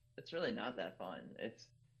 it's really not that fun.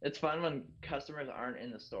 It's fun when customers aren't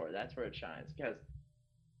in the store. That's where it shines because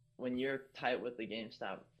when you're tight with the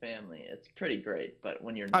GameStop family, it's pretty great. But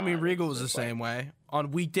when you're I not, mean, Regal it's was the just like, same way.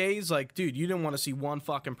 On weekdays, like, dude, you didn't want to see one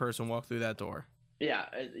fucking person walk through that door. yeah,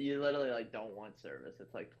 you literally like don't want service.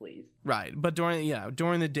 It's like, please. Right. But during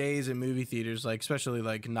the days in movie theaters, like especially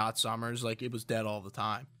like not summers, like it was dead all the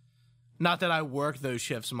time. Not that I worked those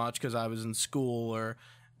shifts much because I was in school, or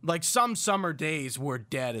like some summer days were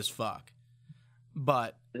dead as fuck.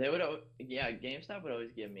 But They would, GameStop would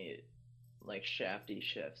always give me like shafty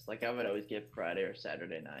shifts. Like I would always get Friday or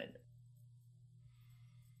Saturday night.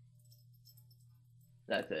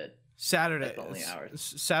 That's it. That's the only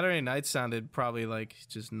hours. Saturday night sounded probably like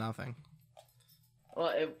just nothing.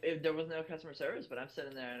 Well, if there was no customer service, but I'm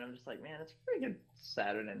sitting there and I'm just like, man, it's a pretty good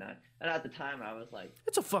Saturday night. And at the time, I was like,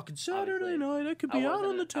 It's a fucking Saturday obviously, night. I could be out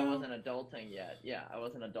on the I town. wasn't adulting yet. Yeah, I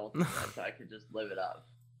wasn't adulting yet, so I could just live it up.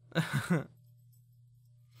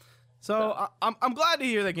 So I'm glad to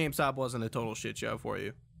hear that GameStop wasn't a total shit show for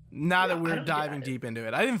you. Now that I we're don't diving get it. deep into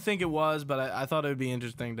it, I didn't think it was, but I thought it would be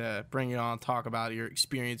interesting to bring you on, talk about your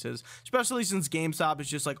experiences, especially since GameStop is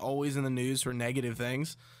just like always in the news for negative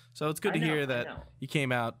things. So it's good to hear that you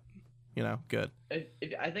came out, good.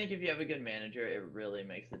 I think if you have a good manager, it really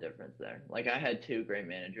makes a difference there. Like I had 2 great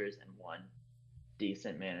managers and 1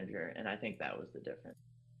 decent manager, and I think that was the difference.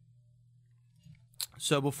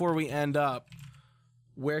 So before we end up,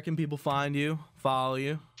 where can people find you, follow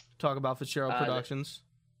you, talk about Fitzgerald Productions?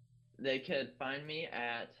 They could find me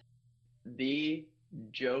at the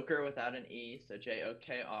Joker without an E, so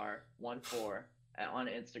JOKR14 on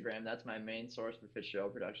Instagram. That's my main source for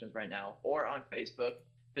Fitzgerald Productions right now, or on Facebook,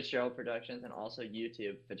 Fitzgerald Productions, and also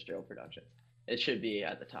YouTube, Fitzgerald Productions. It should be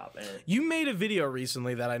at the top. And you made a video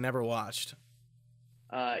recently that I never watched.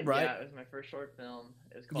 right? Yeah, it was my first short film.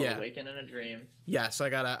 It was called Yeah. Awaken in a Dream. Yes, I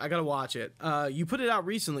gotta watch it. You put it out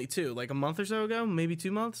recently too, like a month or so ago, maybe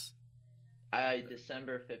 2 months.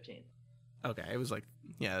 December 15th. Okay, it's like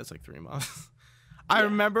 3 months. I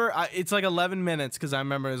remember it's like 11 minutes because I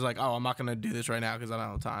remember it was like, oh, I'm not gonna do this right now because I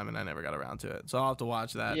don't have time, and I never got around to it. So I'll have to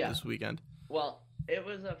watch that this weekend. Well, it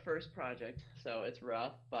was a first project, so it's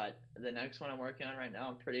rough, but the next one I'm working on right now,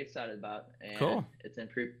 I'm pretty excited about, and Cool. It's in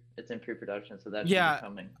pre-production, so that should be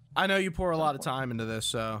coming. I know you pour a lot of time into this,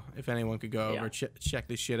 so if anyone could go over check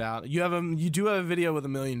this shit out. You do have a video with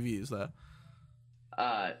 1 million views though.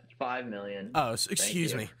 5 million. Oh,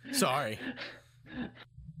 excuse me. Sorry.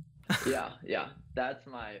 yeah. That's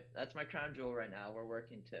my crown jewel right now. We're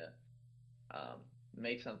working to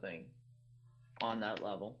make something on that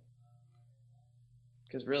level.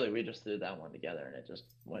 Because really, we just did that one together, and it just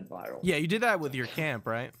went viral. Yeah, you did that with your camp,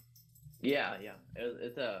 right? Yeah.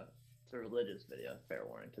 It's a religious video. Fair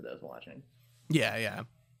warning to those watching. Yeah.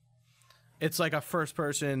 It's like a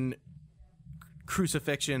first-person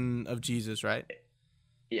crucifixion of Jesus, right?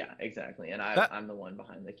 Yeah, exactly. And I'm the one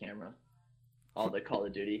behind the camera. All the Call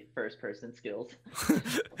of Duty first-person skills.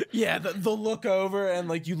 Yeah, the look over and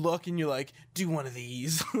like you look and you're like, do one of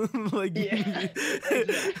these. Like, yeah,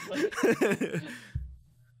 exactly.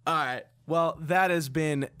 All right. Well, that has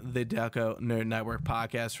been the Delco Nerd Network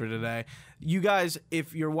podcast for today. You guys,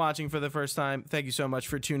 if you're watching for the first time, thank you so much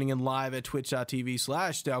for tuning in live at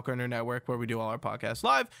twitch.tv/Delco Nerd Network, where we do all our podcasts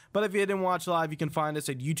live. But if you didn't watch live, you can find us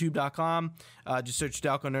at youtube.com. Just search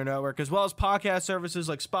Delco Nerd Network, as well as podcast services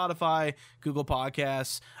like Spotify, Google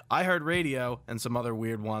Podcasts, iHeartRadio, and some other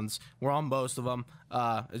weird ones. We're on most of them.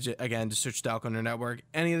 Again, just search Delco Nerd Network.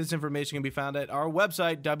 Any of this information can be found at our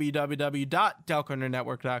website,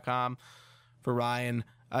 www.delconerdnetwork.com. For Ryan,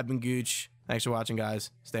 I've been Gooch. Thanks for watching,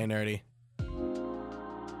 guys. Stay nerdy.